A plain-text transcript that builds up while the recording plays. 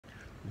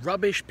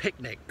Rubbish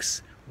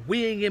picnics,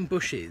 weeing in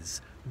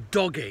bushes,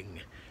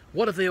 dogging.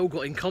 What have they all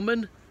got in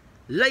common?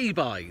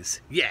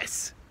 Lay-bys.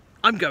 Yes,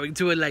 I'm going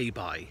to a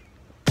lay-by.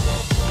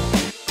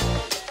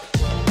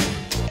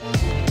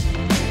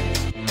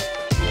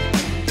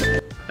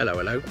 Hello,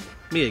 hello,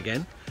 me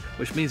again,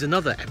 which means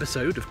another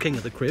episode of King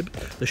of the Crib,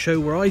 the show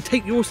where I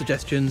take your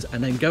suggestions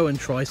and then go and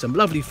try some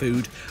lovely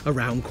food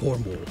around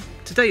Cornwall.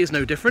 Today is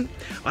no different.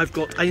 I've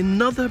got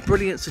another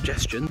brilliant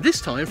suggestion, this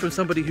time from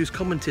somebody who's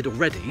commented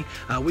already,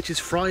 which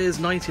is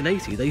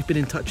Friars1980. They've been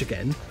in touch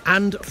again.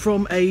 And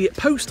from a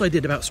post I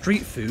did about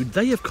street food,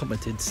 they have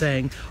commented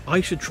saying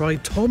I should try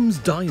Tom's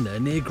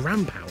Diner near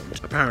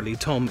Grampound. Apparently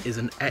Tom is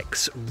an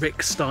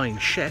ex-Rick Stein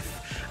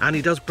chef and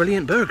he does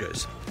brilliant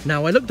burgers.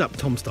 Now, I looked up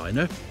Tom's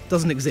Diner,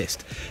 doesn't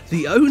exist.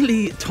 The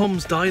only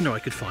Tom's Diner I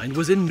could find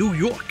was in New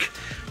York.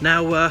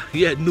 Now,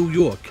 yeah, New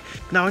York.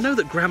 Now, I know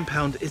that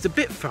Grampound is a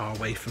bit far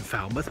away from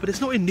Falmouth, but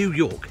it's not in New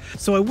York.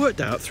 So I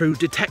worked out through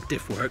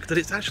detective work that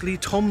it's actually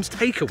Tom's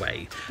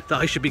Takeaway that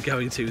I should be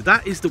going to.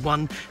 That is the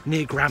one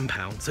near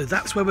Grampound, so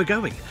that's where we're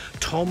going.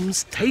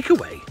 Tom's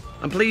Takeaway.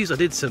 I'm pleased I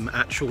did some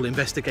actual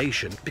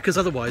investigation, because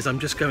otherwise I'm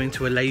just going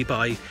to a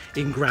lay-by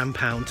in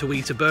Grampound to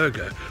eat a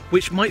burger,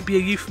 which might be a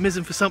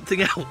euphemism for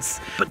something else.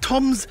 But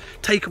Tom's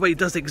Takeaway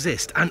does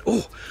exist, and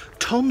oh,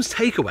 Tom's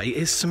Takeaway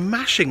is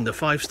smashing the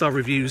 5-star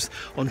reviews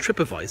on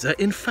TripAdvisor.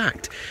 In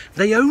fact,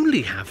 they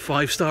only have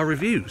 5-star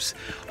reviews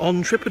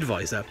on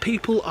TripAdvisor.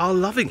 People are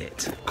loving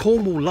it.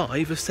 Cornwall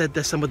Live have said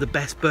they're some of the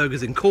best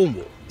burgers in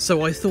Cornwall.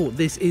 So I thought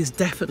this is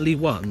definitely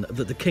one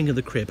that the King of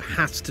the Crib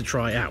has to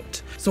try out.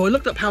 So I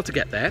looked up how to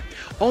get there.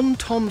 On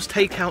Tom's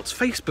Takeout's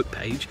Facebook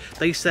page,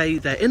 they say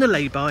they're in a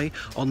lay-by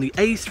on the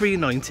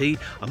A390,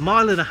 a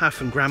mile and a half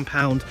from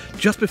Grampound,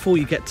 just before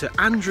you get to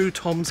Andrew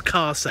Tom's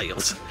car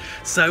sales.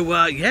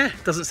 So yeah,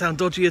 doesn't sound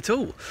dodgy at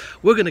all.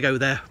 We're going to go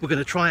there, we're going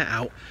to try it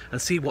out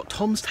and see what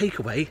Tom's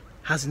Takeaway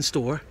has in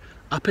store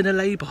up in a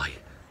lay-by.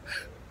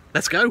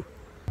 Let's go.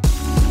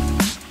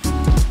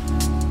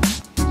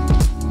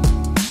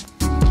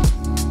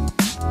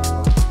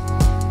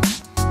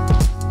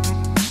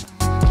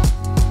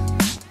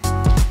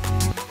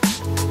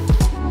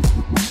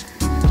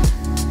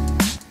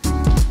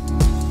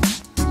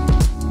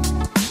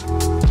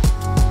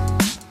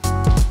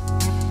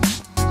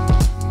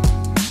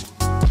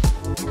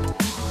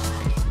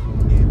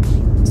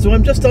 So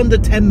I'm just under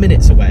 10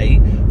 minutes away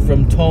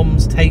from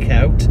Tom's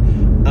Takeout.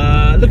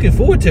 Looking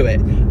forward to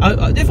it.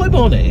 If I'm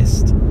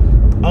honest,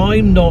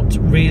 I'm not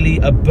really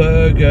a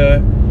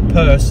burger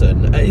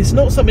person. It's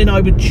not something I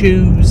would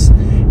choose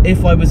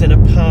if I was in a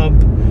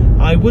pub.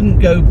 I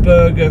wouldn't go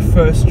burger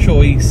first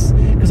choice,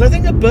 because I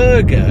think a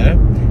burger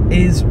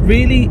is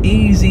really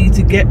easy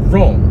to get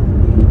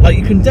wrong. Like,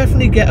 you can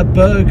definitely get a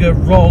burger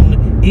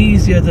wrong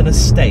easier than a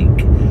steak,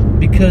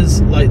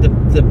 because like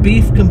the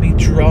beef can be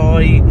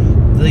dry,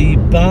 the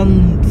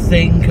bun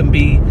thing can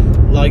be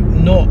like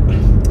not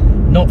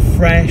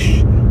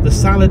fresh, the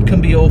salad can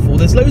be awful.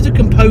 There's loads of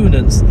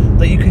components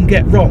that you can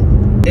get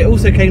wrong. It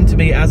also came to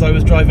me as I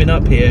was driving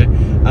up here,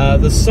 there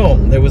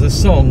was a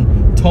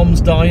song,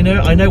 Tom's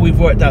Diner. I know we've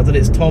worked out that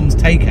it's Tom's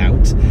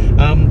Takeout,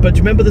 but do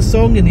you remember the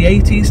song in the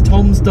 80s,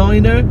 Tom's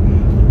Diner?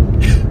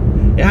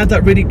 It had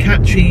that really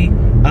catchy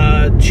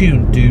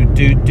tune. Do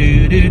do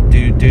do do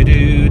do do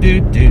do do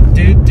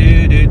do do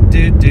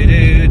do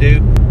do do.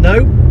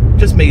 No?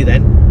 Just me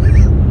then.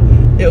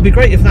 It would be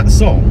great if that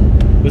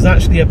song was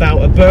actually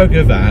about a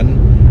burger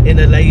van in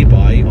a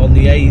lay-by on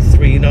the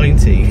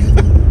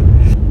A390.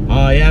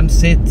 I am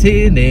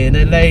sitting in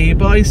a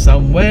lay-by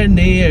somewhere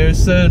near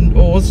St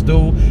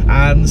Austell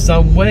and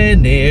somewhere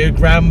near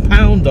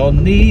Grampound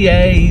on the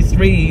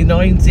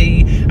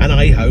A390, and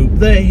I hope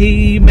that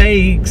he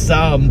makes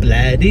some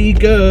bloody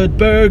good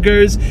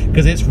burgers,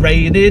 because it's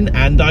raining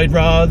and I'd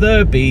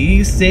rather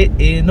be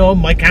sitting on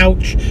my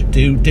couch.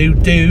 Do do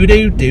do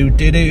do do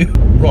do do.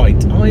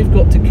 Right, I've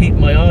got to keep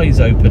my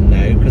eyes open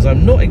now, because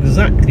I'm not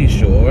exactly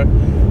sure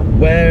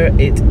where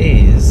it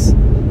is.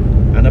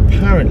 And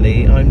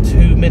apparently I'm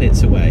 2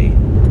 minutes away.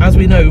 As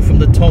we know from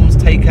the Tom's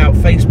Takeout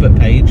Facebook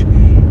page,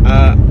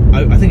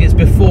 I think it's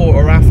before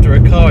or after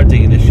a car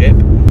dealership.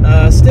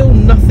 Still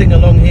nothing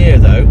along here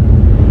though.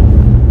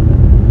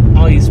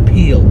 Eyes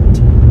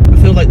peeled. I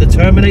feel like the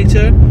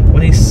Terminator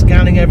when he's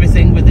scanning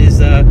everything with his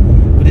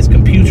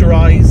computer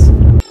eyes.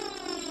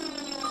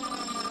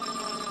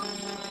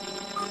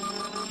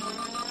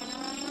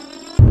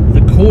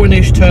 The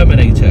Cornish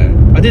Terminator.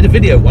 I did a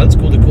video once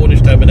called The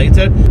Cornish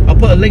Terminator. I'll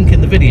put a link in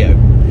the video.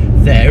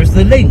 There's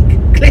the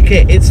link. Click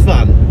it, it's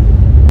fun.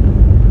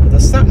 But the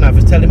sat-nav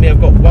is telling me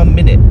I've got 1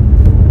 minute.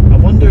 I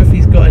wonder if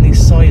he's got any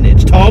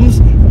signage.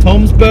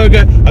 Tom's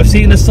Burger. I've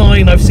seen a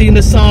sign, I've seen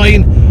a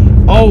sign.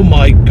 Oh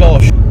my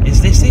gosh.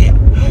 Is this it?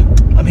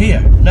 I'm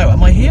here. No,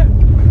 am I here?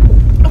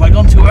 Have I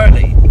gone too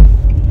early?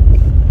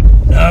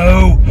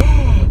 No.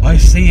 I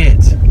see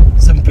it.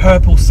 Some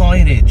purple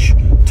signage.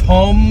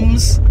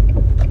 Tom's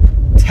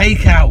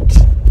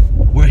Takeout.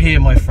 We're here,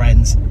 my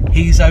friends.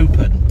 He's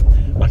open.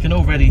 I can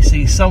already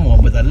see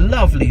someone with a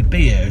lovely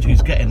beard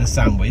who's getting a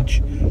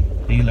sandwich.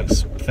 He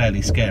looks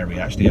fairly scary,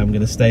 actually. I'm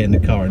going to stay in the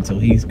car until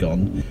he's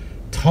gone.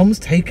 Tom's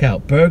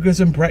Takeout, burgers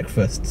and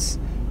breakfasts.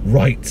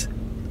 Right,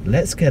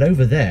 let's get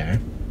over there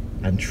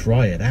and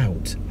try it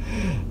out.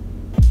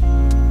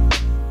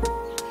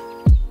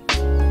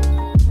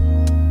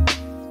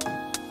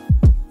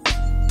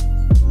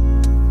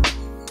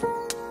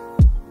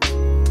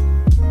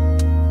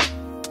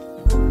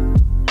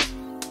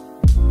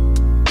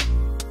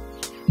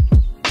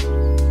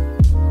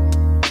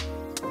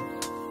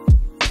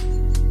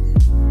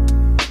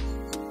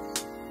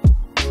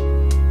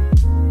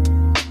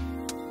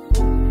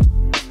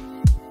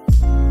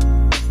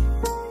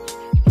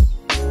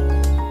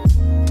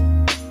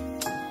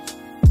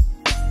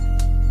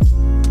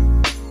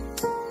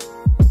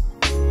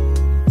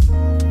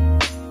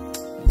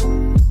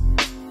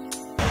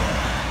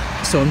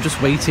 So I'm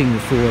just waiting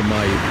for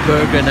my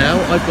burger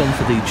now. I've gone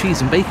for the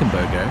cheese and bacon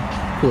burger,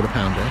 quarter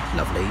pounder,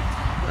 lovely.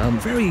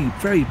 Very,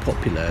 very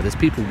popular. There's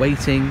people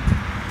waiting.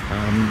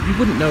 You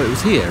wouldn't know it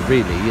was here,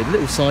 really. A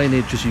little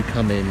signage as you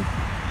come in.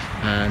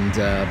 And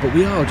but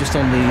we are just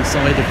on the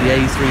side of the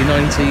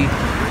A390.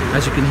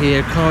 As you can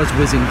hear, cars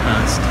whizzing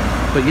past.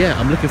 But yeah,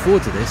 I'm looking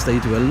forward to this. They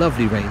do a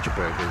lovely range of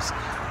burgers.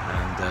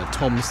 And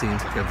Tom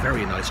seems like a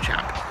very nice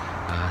chap.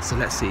 So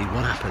let's see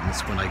what happens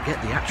when I get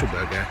the actual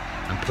burger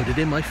and put it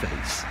in my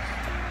face.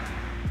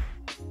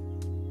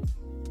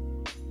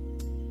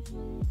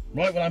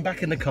 Right, well, I'm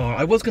back in the car.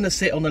 I was going to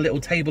sit on the little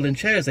table and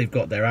chairs they've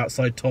got there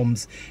outside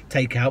Tom's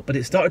Takeout, but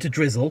it started to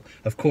drizzle.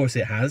 Of course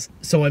it has.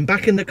 So I'm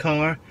back in the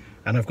car,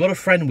 and I've got a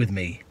friend with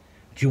me.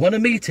 Do you want to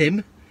meet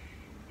him?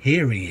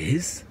 Here he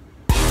is.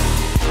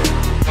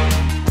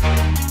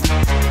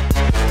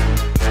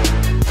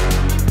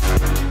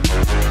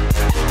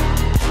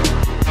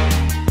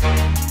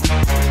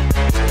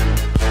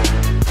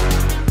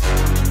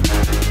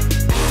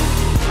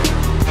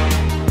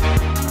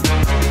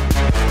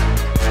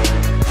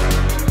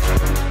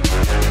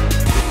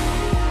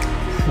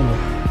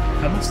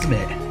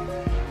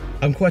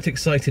 I'm quite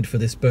excited for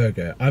this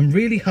burger. I'm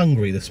really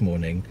hungry this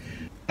morning.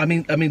 I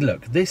mean,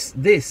 look, this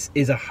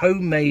is a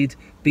homemade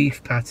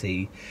beef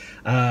patty.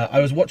 I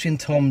was watching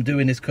Tom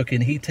doing his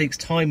cooking. He takes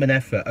time and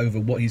effort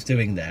over what he's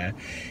doing there.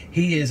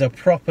 He is a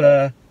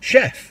proper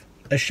chef.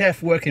 A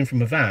chef working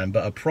from a van,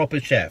 but a proper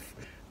chef.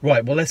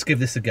 Right, well, let's give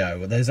this a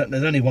go. There's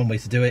only one way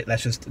to do it.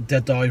 Let's just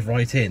dive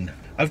right in.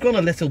 I've gone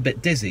a little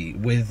bit dizzy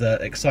with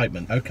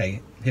excitement.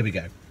 Okay, here we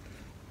go.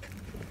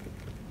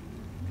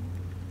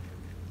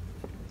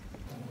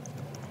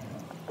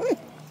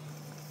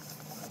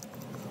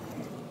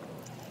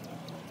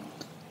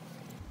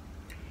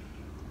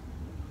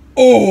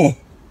 Oh,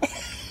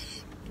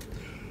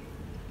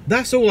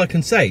 that's all I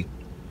can say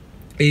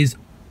is,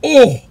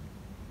 oh,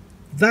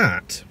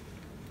 that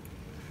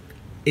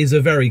is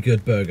a very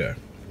good burger.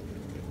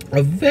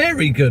 A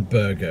very good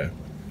burger.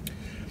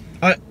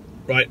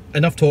 Right,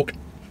 enough talk.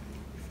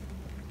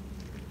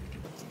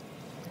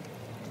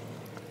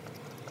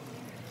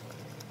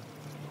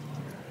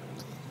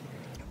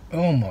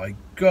 Oh my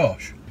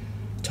gosh.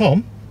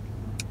 Tom,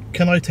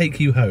 can I take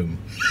you home?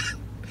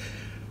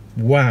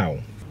 Wow.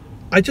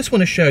 I just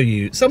want to show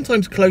you,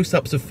 sometimes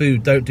close-ups of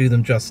food don't do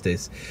them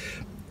justice.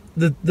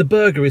 The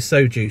burger is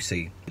so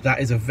juicy. That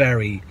is a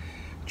very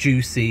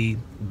juicy,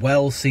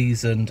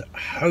 well-seasoned,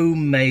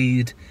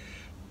 homemade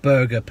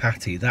burger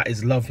patty. That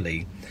is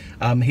lovely.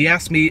 He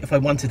asked me if I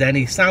wanted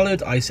any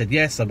salad. I said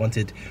yes. I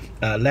wanted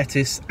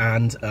lettuce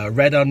and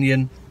red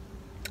onion.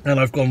 And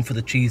I've gone for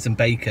the cheese and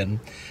bacon.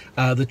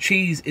 The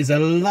cheese is a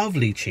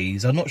lovely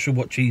cheese. I'm not sure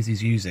what cheese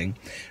he's using.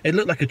 It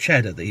looked like a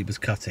cheddar that he was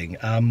cutting,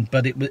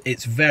 but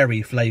it's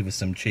very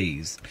flavoursome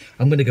cheese.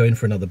 I'm going to go in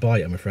for another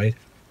bite, I'm afraid.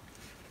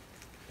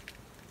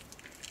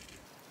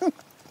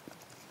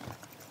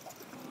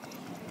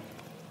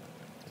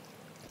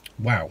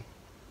 Wow.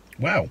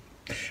 Wow.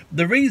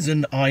 The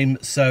reason I'm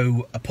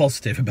so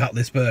positive about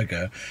this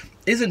burger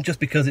isn't just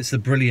because it's a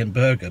brilliant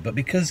burger, but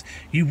because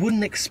you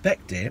wouldn't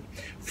expect it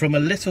from a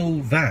little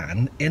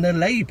van in a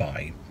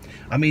lay-by.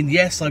 I mean,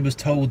 yes, I was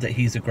told that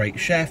he's a great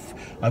chef.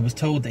 I was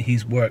told that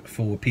he's worked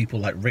for people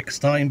like Rick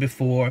Stein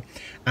before,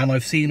 and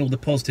I've seen all the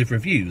positive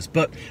reviews.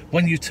 But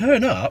when you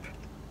turn up,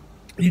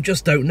 you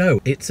just don't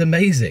know. It's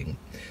amazing.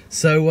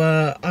 So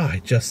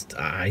I'm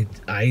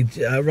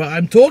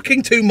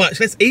talking too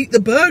much. Let's eat the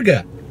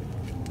burger.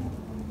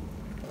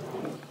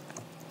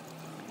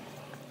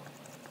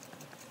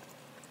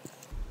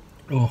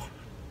 Oh,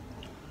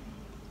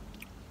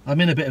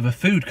 I'm in a bit of a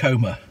food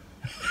coma.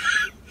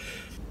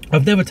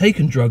 I've never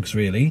taken drugs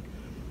really,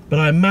 but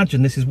I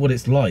imagine this is what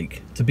it's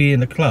like to be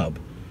in a club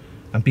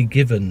and be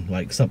given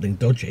like something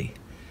dodgy.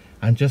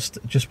 And just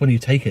when you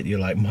take it, you're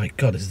like, my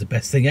God, this is the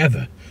best thing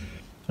ever.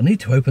 I need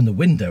to open the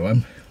window.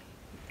 I'm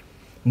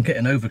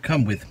getting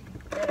overcome with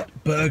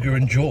burger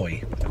and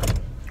joy.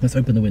 Let's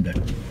open the window.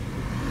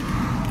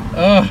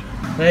 Oh,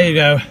 there you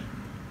go.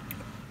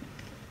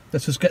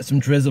 Let's just get some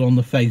drizzle on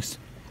the face.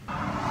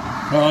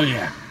 Oh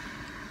yeah.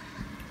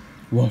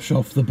 Wash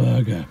off the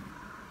burger.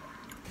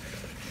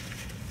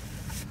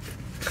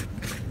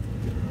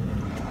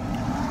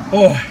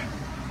 Oh,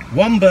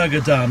 one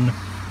burger done.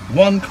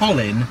 one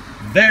Colin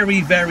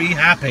very, very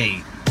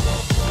happy.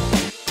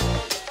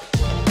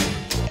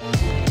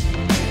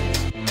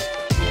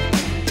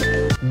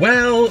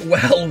 Well,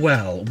 well,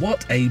 well,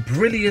 what a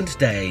brilliant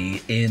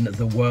day in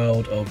the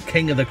world of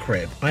King of the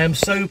Crib. I am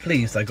so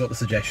pleased I got the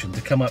suggestion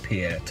to come up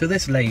here to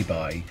this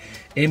lay-by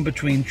in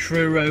between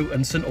Truro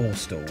and St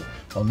Austell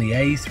on the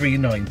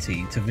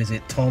A390 to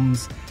visit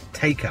Tom's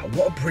Takeout.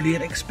 What a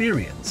brilliant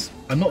experience.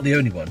 I'm not the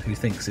only one who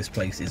thinks this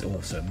place is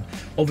awesome.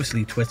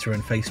 Obviously Twitter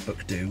and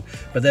Facebook do,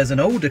 but there's an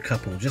older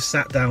couple just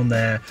sat down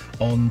there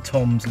on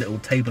Tom's little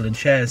table and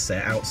chairs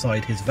set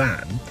outside his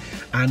van,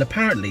 and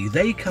apparently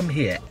they come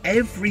here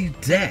every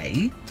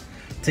day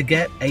to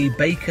get a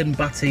bacon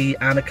butty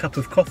and a cup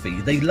of coffee.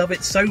 They love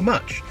it so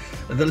much.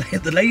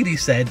 The lady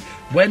said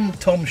when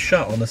Tom's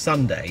shut on a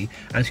Sunday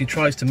and she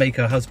tries to make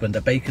her husband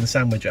a bacon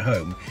sandwich at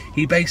home,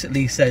 he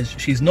basically says,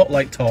 she's not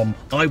like Tom,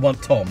 I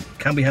want Tom.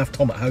 Can we have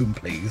Tom at home,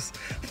 please?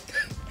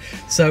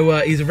 So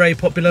he's a very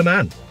popular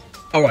man.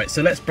 Alright,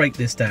 so let's break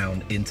this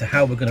down into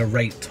how we're going to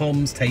rate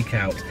Tom's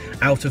Takeout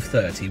out of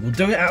 30. We'll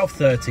do it out of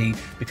 30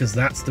 because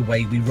that's the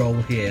way we roll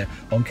here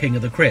on King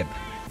of the Crib.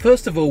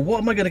 First of all,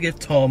 what am I going to give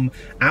Tom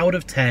out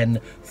of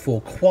 10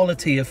 for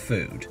quality of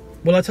food?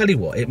 Well, I tell you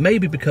what, it may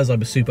be because I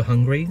was super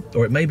hungry,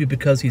 or it may be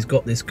because he's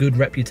got this good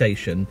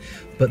reputation,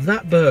 but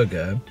that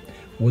burger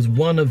was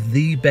one of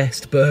the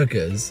best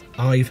burgers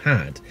I've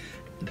had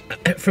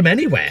from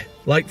anywhere.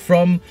 Like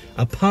from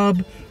a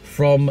pub,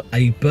 from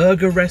a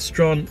burger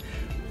restaurant,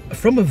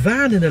 from a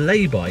van in a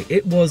lay-by.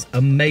 It was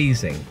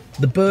amazing.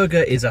 The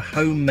burger is a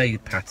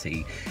homemade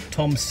patty.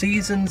 Tom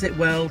seasons it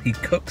well, he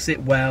cooks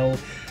it well.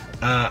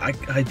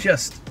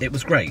 It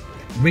was great.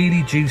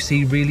 Really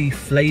juicy, really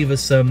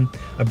flavoursome,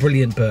 a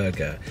brilliant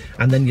burger.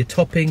 And then your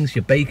toppings,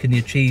 your bacon,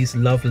 your cheese,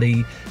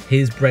 lovely.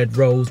 His bread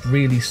rolls,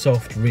 really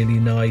soft, really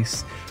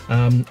nice.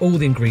 All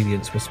the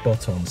ingredients were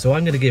spot on. So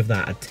I'm going to give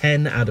that a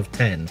 10 out of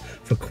 10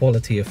 for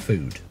quality of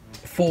food.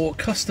 For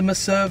customer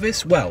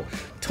service, well,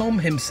 Tom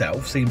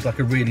himself seems like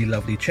a really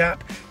lovely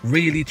chap,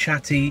 really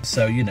chatty.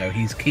 So, you know,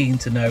 he's keen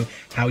to know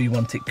how you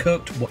want it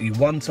cooked, what you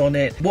want on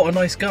it. What a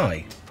nice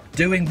guy.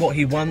 Doing what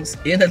he wants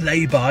in a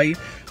lay-by.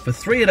 For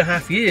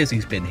 3.5 years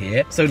he's been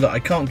here, so look, I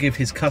can't give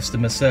his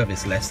customer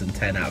service less than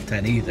 10 out of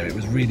 10 either. It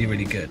was really,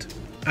 really good.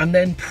 And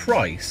then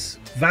price,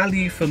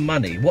 value for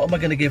money, what am I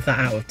going to give that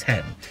out of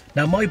 10?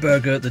 Now my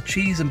burger, the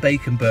cheese and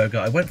bacon burger,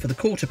 I went for the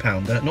quarter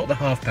pounder, not the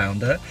half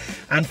pounder,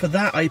 and for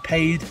that I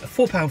paid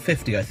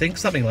 £4.50 I think,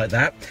 something like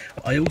that.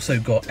 I also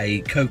got a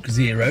Coke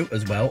Zero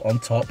as well on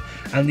top,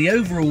 and the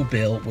overall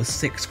bill was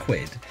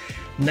 £6.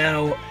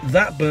 Now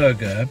that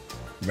burger,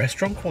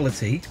 restaurant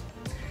quality,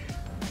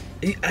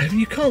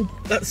 you can't,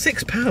 that's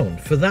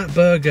 £6 for that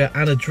burger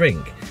and a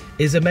drink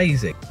is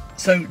amazing.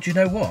 So do you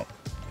know what?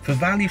 For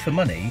value for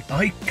money,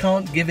 I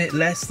can't give it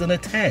less than a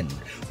 10,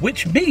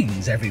 which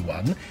means,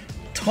 everyone,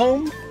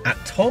 Tom at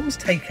Tom's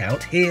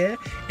Takeout here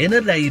in a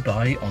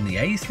lay-by on the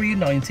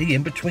A390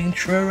 in between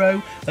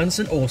Truro and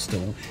St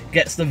Austell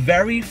gets the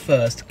very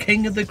first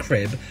King of the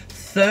Crib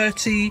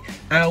 30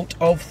 out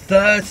of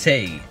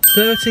 30.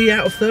 30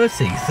 out of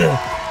 30.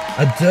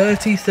 A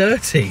dirty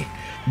 30.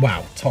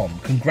 Wow, Tom,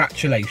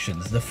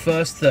 congratulations. The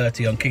first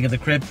 30 on King of the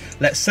Crib.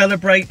 Let's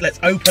celebrate. Let's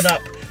open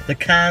up the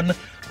can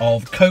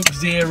of Coke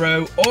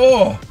Zero.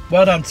 Oh,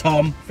 well done,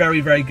 Tom. Very,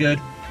 very good.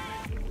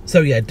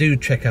 So yeah, do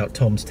check out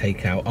Tom's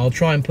Takeout. I'll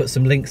try and put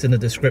some links in the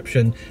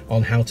description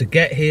on how to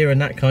get here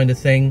and that kind of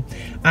thing.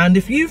 And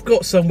if you've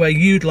got somewhere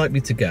you'd like me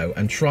to go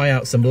and try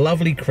out some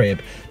lovely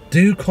crib,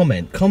 do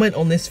comment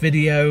on this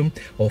video,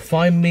 or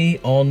find me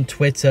on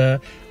Twitter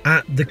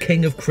at the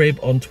King of Crib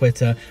on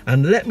Twitter,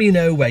 and let me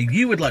know where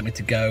you would like me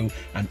to go,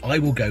 and I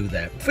will go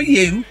there. For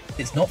you,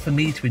 it's not for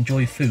me to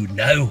enjoy food,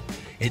 no,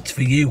 it's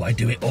for you. I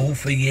do it all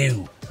for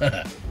you.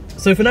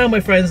 So for now, my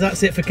friends,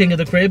 that's it for King of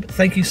the Crib.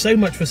 Thank you so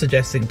much for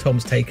suggesting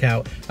Tom's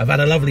Takeout. I've had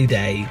a lovely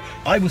day.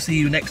 I will see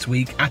you next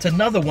week at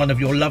another one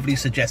of your lovely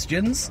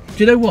suggestions.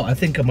 Do you know what? I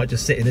think I might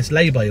just sit in this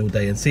lay-by all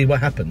day and see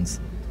what happens.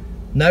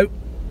 Nope,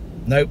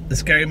 the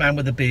scary man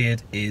with the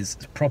beard is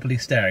properly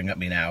staring at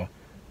me now.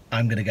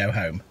 I'm going to go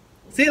home.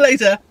 See you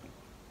later.